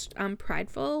 almost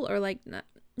prideful, or, like,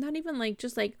 not even, like,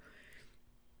 just, like,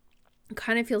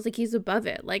 kind of feels like he's above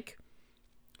it. Like,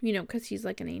 you know, because he's,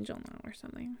 like, an angel now or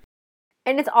something.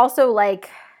 And it's also, like,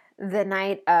 the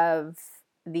night of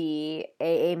the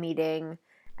AA meeting,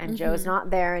 and Joe's not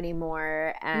there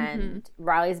anymore, and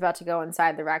Riley's about to go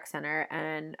inside the rec center,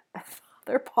 and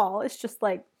Father Paul is just,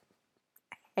 like,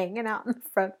 hanging out in the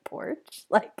front porch,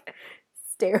 like,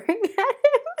 staring at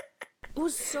him. It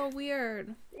was so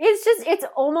weird. It's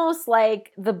almost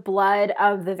like the blood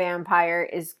of the vampire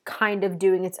is kind of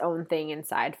doing its own thing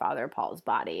inside Father Paul's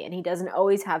body, and he doesn't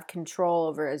always have control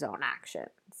over his own actions.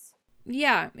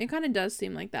 Yeah, it kind of does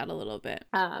seem like that a little bit.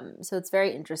 So it's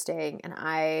very interesting, and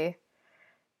I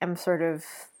am sort of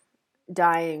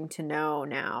dying to know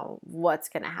now what's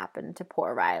going to happen to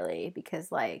poor Riley,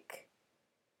 because, like,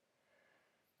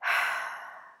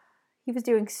 he was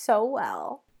doing so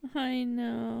well. I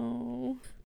know.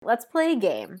 Let's play a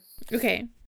game. Okay.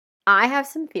 I have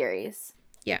some theories.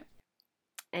 Yeah.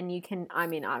 And you can, I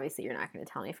mean, obviously you're not going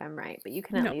to tell me if I'm right, but you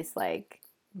can at least, like,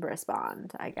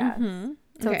 respond, I guess.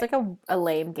 So it's like a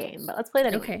lame game, but let's play it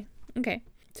anyway. Okay.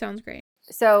 Sounds great.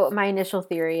 So my initial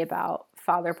theory about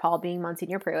Father Paul being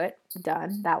Monsignor Pruitt,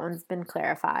 done. That one's been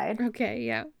clarified. Okay,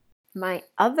 yeah. My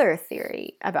other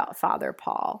theory about Father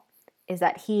Paul is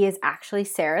that he is actually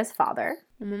Sarah's father.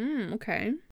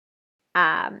 Okay.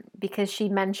 Because she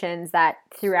mentions that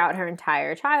throughout her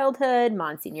entire childhood,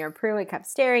 Monsignor Pruitt kept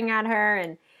staring at her,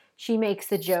 and she makes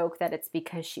the joke that it's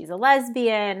because she's a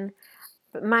lesbian.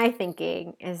 But my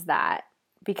thinking is that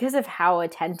because of how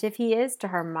attentive he is to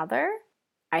her mother,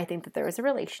 I think that there was a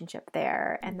relationship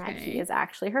there, and that he is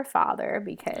actually her father,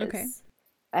 because,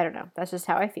 I don't know, that's just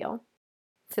how I feel.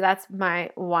 So that's my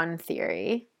one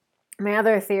theory. My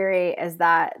other theory is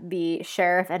that the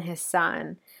sheriff and his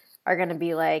son are going to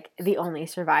be, like, the only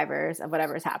survivors of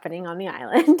whatever's happening on the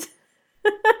island.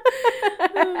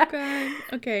 Oh, God.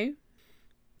 Okay.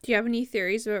 Do you have any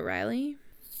theories about Riley?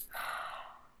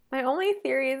 My only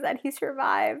theory is that he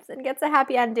survives and gets a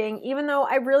happy ending, even though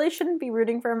I really shouldn't be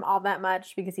rooting for him all that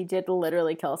much, because he did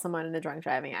literally kill someone in a drunk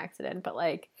driving accident. But,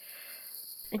 like,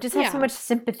 I just have so much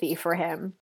sympathy for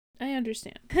him. I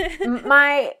understand.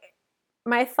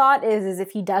 My thought is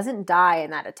if he doesn't die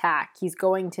in that attack, he's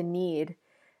going to need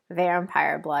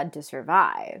vampire blood to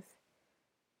survive.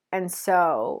 And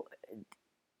so,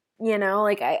 you know,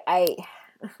 like, I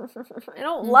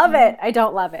don't love it. I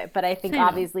don't love it. But I think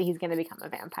obviously he's going to become a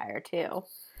vampire too.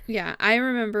 Yeah, I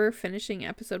remember finishing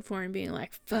episode 4 and being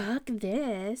like, fuck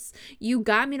this. You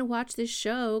got me to watch this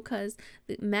show because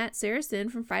Matt Saracen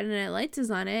from Friday Night Lights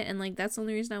is on it. And, like, that's the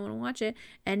only reason I want to watch it.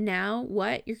 And now,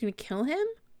 what? You're going to kill him?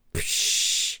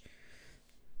 Psh!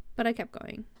 But I kept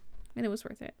going. And it was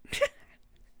worth it.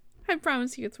 I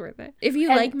promise you it's worth it. If you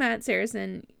like Matt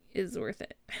Saracen, it's worth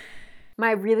it.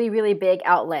 My really, really big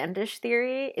outlandish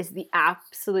theory is the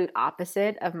absolute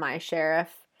opposite of my sheriff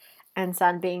and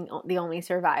son being the only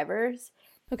survivors.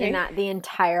 Okay. In that the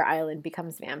entire island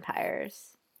becomes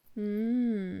vampires.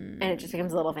 And it just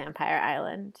becomes a little vampire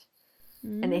island.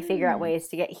 And they figure out ways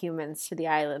to get humans to the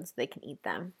island so they can eat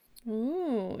them.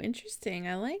 Ooh, interesting.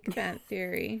 I like that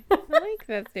theory.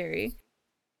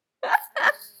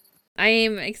 I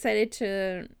am excited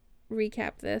to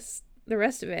recap the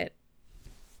rest of it.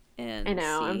 And I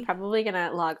know. I'm probably going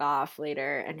to log off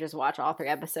later and just watch all 3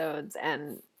 episodes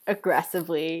and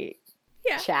aggressively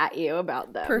chat you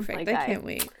about them. Perfect. I can't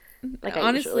wait. Like,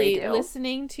 honestly,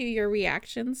 listening to your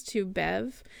reactions to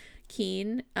Bev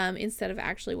Keane, instead of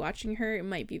actually watching her, it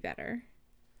might be better.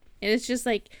 And it's just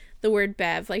like the word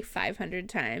Bev like 500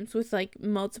 times with like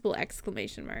multiple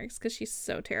exclamation marks because she's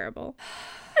so terrible.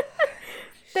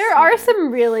 There are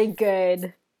some really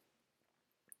good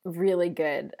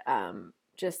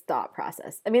just thought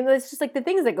process. I mean, it's just like the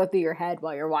things that go through your head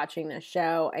while you're watching this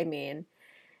show. I mean,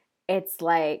 it's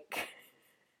like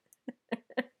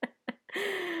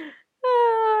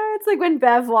it's like when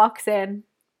Bev walks in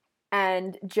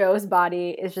and Joe's body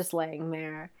is just laying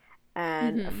there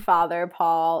and Father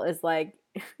Paul is like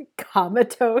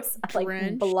comatose,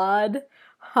 like blood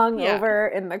hung over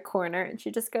in the corner, and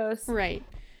she just goes, right.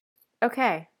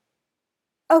 Okay.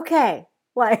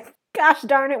 Like, gosh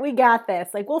darn it, we got this.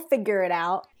 Like, we'll figure it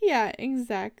out. Yeah,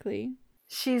 exactly.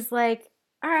 She's like,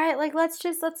 all right, like, let's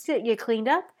get you cleaned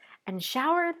up and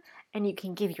showered, and you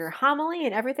can give your homily,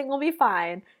 and everything will be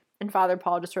fine. And Father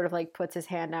Paul just sort of, like, puts his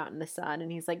hand out in the sun,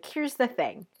 and he's like, here's the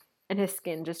thing. And his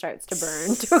skin just starts to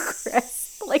burn to a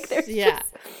crisp. Like, there's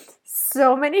just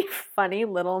so many funny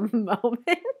little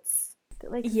moments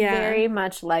that, like, very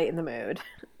much lighten the mood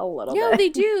a little bit. Yeah, they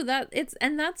do. That's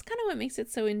kind of what makes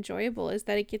it so enjoyable, is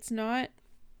that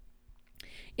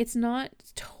it's not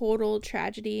total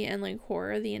tragedy and like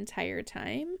horror the entire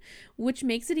time, which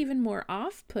makes it even more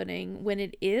off-putting when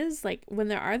it is like, when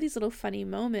there are these little funny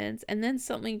moments and then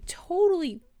something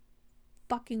totally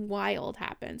fucking wild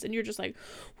happens and you're just like,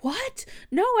 what?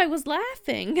 No, I was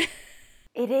laughing.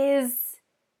 It is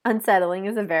unsettling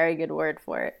is a very good word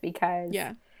for it, because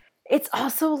it's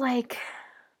also like,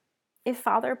 if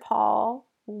Father Paul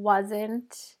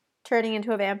wasn't turning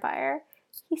into a vampire,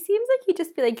 he seems like he'd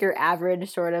just be like your average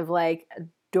sort of like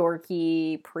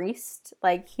dorky priest.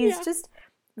 Like, he's just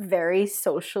very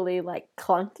socially like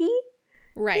clunky.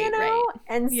 Right, you know? right.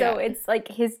 And so it's like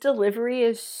his delivery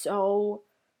is so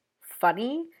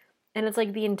funny. And it's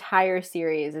like the entire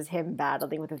series is him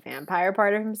battling with the vampire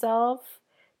part of himself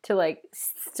to like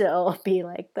still be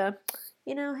like the,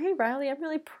 you know, hey Riley, I'm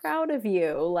really proud of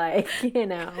you. Like, you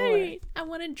know. Hey, I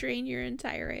want to drain your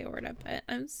entire aorta, but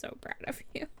I'm so proud of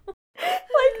you.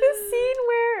 Like the scene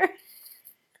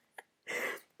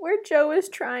where Joe is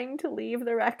trying to leave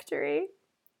the rectory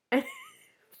and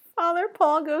Father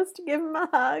Paul goes to give him a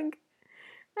hug and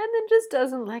then just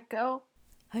doesn't let go.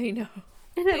 I know.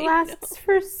 And it lasts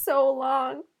for so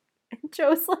long. And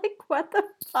Joe's like, what the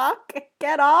fuck?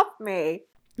 Get off me.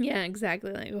 Yeah,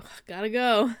 exactly. Like, gotta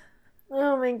go.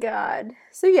 Oh my God.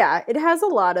 So yeah, it has a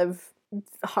lot of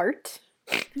heart.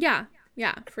 Yeah,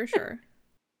 for sure.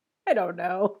 I don't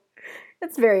know.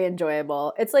 It's very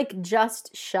enjoyable. It's like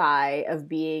just shy of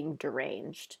being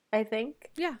deranged, I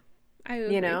think. Yeah, I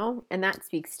agree. You know? And that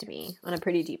speaks to me on a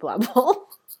pretty deep level.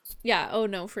 Yeah, oh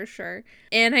no, for sure.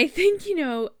 And I think, you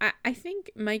know, I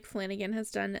think Mike Flanagan has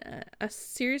done a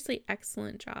seriously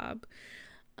excellent job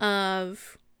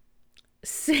of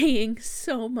saying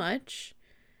so much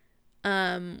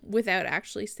without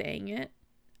actually saying it.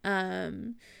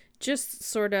 Just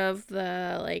sort of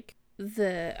the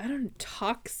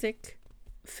toxic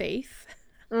faith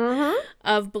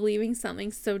of believing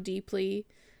something so deeply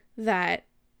that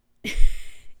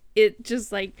it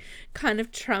just like kind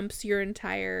of trumps your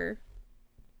entire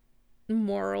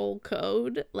moral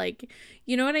code. Like,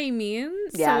 you know what I mean?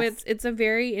 Yes. So it's a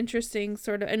very interesting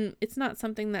sort of, and it's not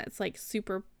something that's like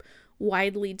super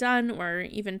widely done or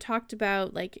even talked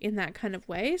about like in that kind of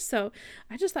way. So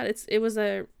I just thought it was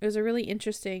a really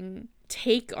interesting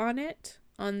take on it,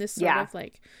 on this sort of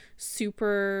like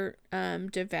super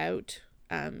devout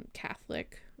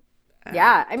Catholic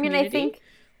I mean,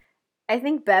 I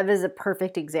think Bev is a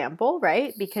perfect example,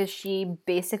 right? Because she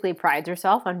basically prides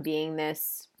herself on being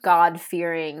this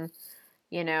God-fearing,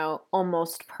 you know,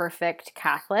 almost perfect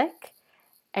Catholic.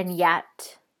 And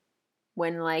yet,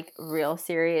 when like real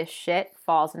serious shit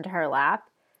falls into her lap,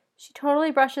 she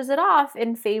totally brushes it off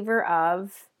in favor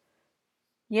of,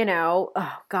 you know,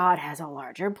 oh, God has a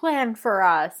larger plan for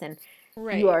us, and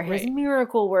you are his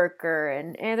miracle worker,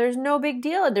 and there's no big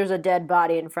deal. There's a dead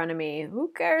body in front of me.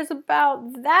 Who cares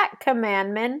about that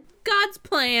commandment? God's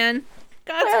plan.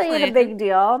 Clearly a big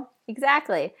deal.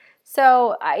 Exactly.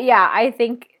 So I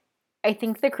think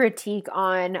the critique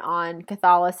on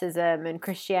Catholicism and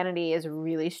Christianity is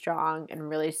really strong and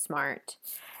really smart,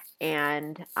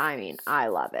 and I mean, I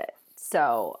love it.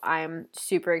 So I'm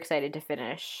super excited to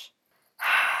finish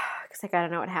because I gotta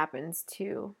know what happens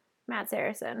to Matt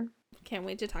Saracen. Can't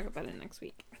wait to talk about it next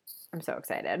week. I'm so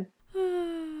excited.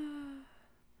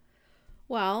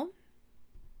 Well,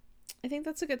 I think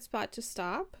that's a good spot to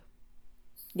stop.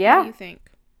 Yeah. What do you think?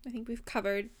 I think we've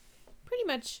covered pretty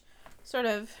much sort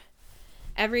of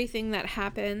everything that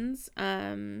happens.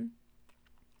 We're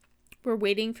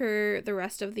waiting for the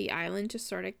rest of the island to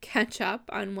sort of catch up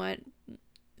on what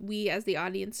we as the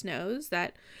audience knows,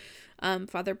 that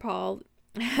Father Paul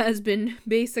has been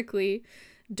basically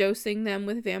dosing them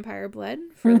with vampire blood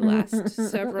for the last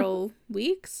several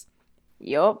weeks.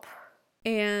 Yup.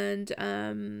 And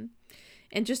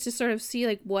just to sort of see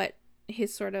like what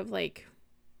his sort of like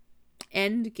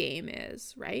end game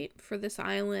is, right, for this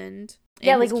island.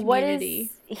 Yeah, like what does he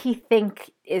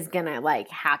think is gonna like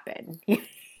happen?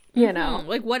 You know,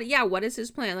 like what is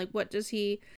his plan? Like what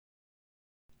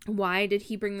why did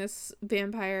he bring this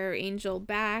vampire angel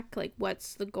back? Like,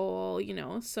 what's the goal,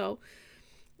 So,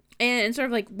 and sort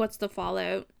of like, what's the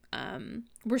fallout?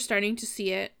 We're starting to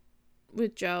see it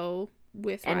with Joe,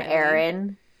 with and Riley,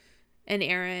 Aaron.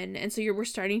 and so we're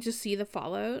starting to see the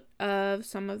fallout of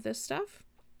some of this stuff.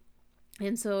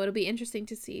 And so it'll be interesting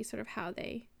to see sort of how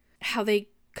they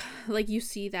like, you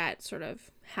see that sort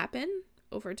of happen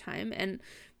over time. And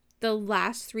the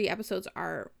last 3 episodes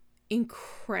are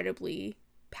incredibly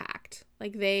packed.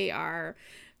 Like, they're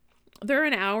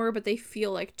an hour, but they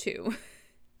feel like 2,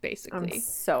 basically. I'm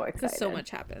so excited. Because so much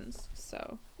happens.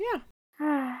 So,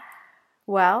 yeah.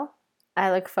 Well,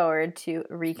 I look forward to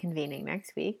reconvening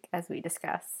next week as we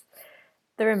discuss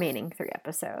the remaining 3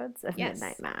 episodes of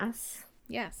Midnight Mass.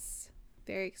 Yes.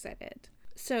 Very excited.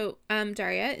 So,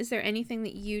 Daria, is there anything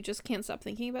that you just can't stop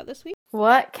thinking about this week?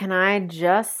 What can I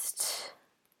just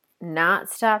not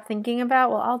stop thinking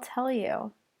about? Well, I'll tell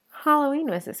you. Halloween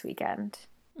was this weekend.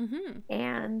 Mm-hmm.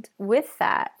 And with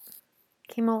that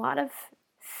came a lot of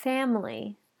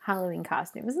family Halloween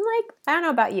costumes. And like, I don't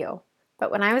know about you,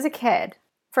 but when I was a kid,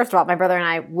 first of all, my brother and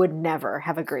I would never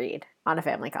have agreed on a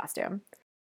family costume.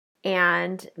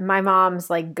 And my mom's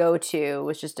like go-to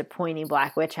was just a pointy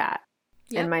black witch hat.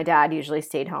 Yep. And my dad usually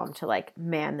stayed home to like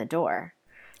man the door.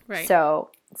 Right.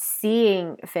 So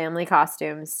seeing family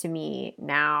costumes to me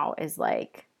now is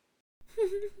like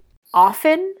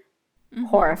often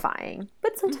horrifying,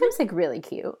 but sometimes like really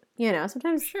cute,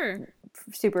 sometimes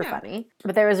super funny.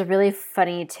 But there was a really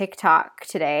funny TikTok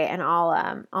today, and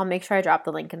I'll make sure I drop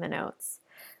the link in the notes,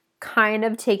 kind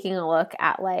of taking a look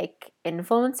at like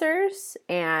influencers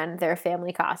and their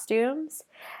family costumes,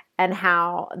 and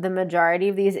how the majority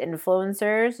of these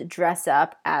influencers dress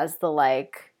up as the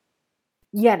like,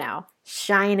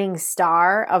 shining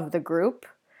star of the group,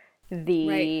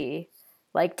 the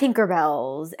like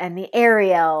Tinkerbells and the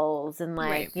Ariels and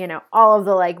like, all of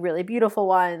the like really beautiful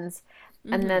ones.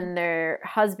 Mm-hmm. And then their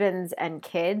husbands and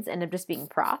kids end up just being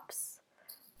props.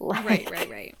 Like,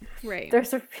 right.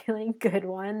 There's a really good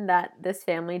one that this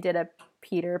family did a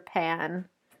Peter Pan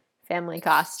family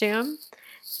costume.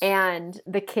 And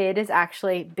the kid is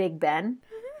actually Big Ben.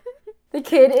 The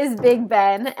kid is Big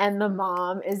Ben and the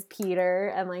mom is Peter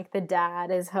and like the dad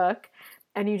is Hook.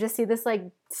 And you just see this like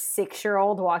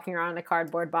 6-year-old walking around in a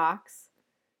cardboard box.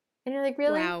 And you're like,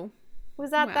 really? Wow.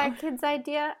 Was that kid's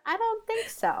idea? I don't think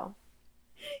so.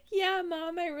 Yeah,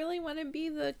 Mom, I really want to be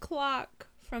the clock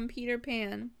from Peter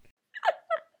Pan.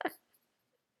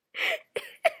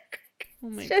 Oh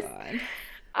my God.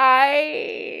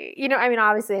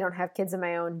 Obviously I don't have kids of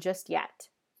my own just yet.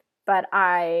 But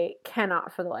I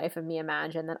cannot for the life of me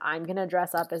imagine that I'm going to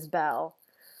dress up as Belle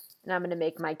and I'm going to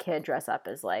make my kid dress up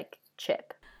as like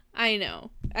Chip. I know.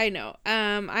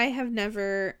 I have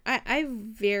never, I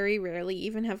very rarely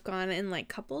even have gone in like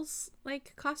couples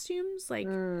like costumes, like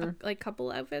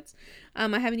couple outfits.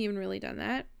 I haven't even really done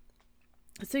that.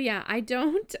 So yeah, I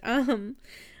don't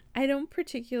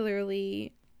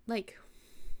particularly like,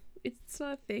 it's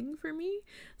not a thing for me.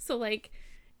 So like,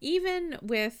 even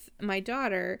with my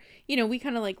daughter, we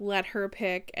kind of like let her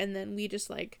pick, and then we just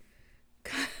like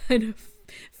kind of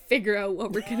figure out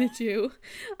what we're gonna do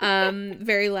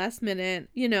very last minute,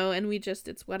 and we just,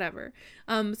 it's whatever.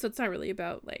 So it's not really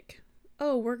about like,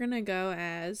 oh, we're gonna go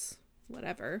as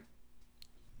whatever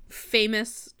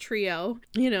famous trio,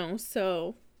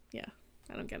 so yeah,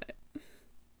 I don't get it.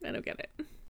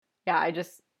 Yeah, I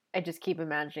just keep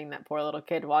imagining that poor little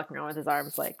kid walking around with his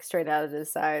arms like straight out of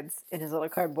his sides in his little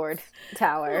cardboard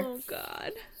tower. Oh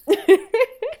God.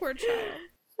 Poor child.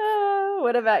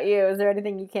 What about you? Is there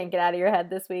anything you can't get out of your head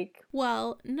this week?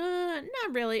 Well, no,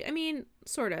 not really. I mean,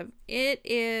 sort of. It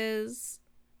is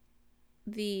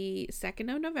the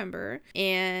 2nd of November,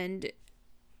 and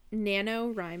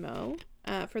NaNoWriMo,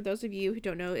 for those of you who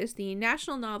don't know, is the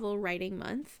National Novel Writing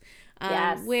Month,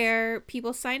 where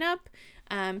people sign up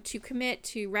to commit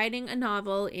to writing a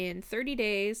novel in 30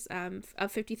 days of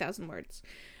 50,000 words.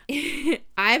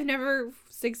 I've never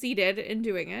succeeded in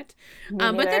doing it,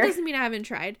 but that doesn't mean I haven't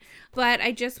tried. But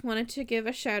I just wanted to give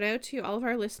a shout out to all of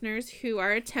our listeners who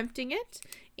are attempting it,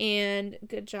 and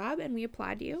good job, and we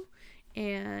applaud you,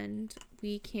 and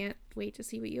we can't wait to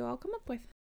see what you all come up with.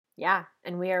 Yeah,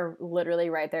 and we are literally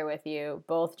right there with you.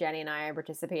 Both Jenny and I are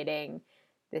participating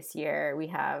this year. We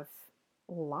have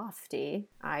lofty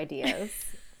ideas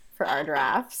for our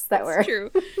drafts that we're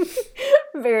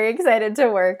very excited to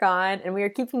work on, and we are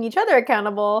keeping each other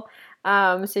accountable.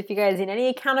 So if you guys need any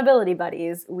accountability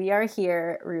buddies, we are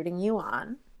here rooting you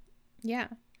on. Yeah.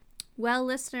 Well,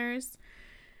 listeners,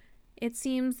 it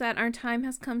seems that our time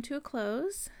has come to a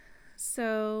close.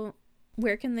 So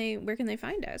where can they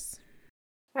find us?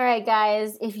 All right,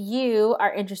 guys, if you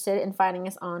are interested in finding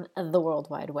us on the World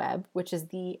Wide Web, which is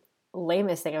the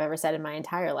lamest thing I've ever said in my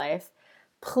entire life,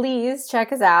 please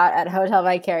check us out at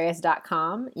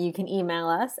hotelvicarious.com. You can email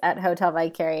us at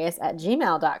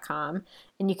hotelvicarious@gmail.com,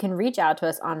 and you can reach out to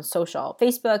us on social,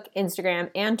 Facebook, Instagram,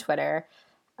 and Twitter,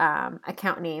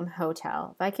 account name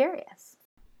Hotel Vicarious.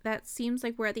 That seems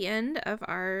like we're at the end of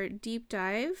our deep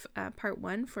dive, part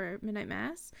 1 for Midnight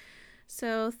Mass.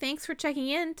 So thanks for checking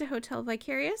in to Hotel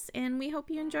Vicarious, and we hope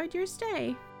you enjoyed your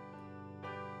stay.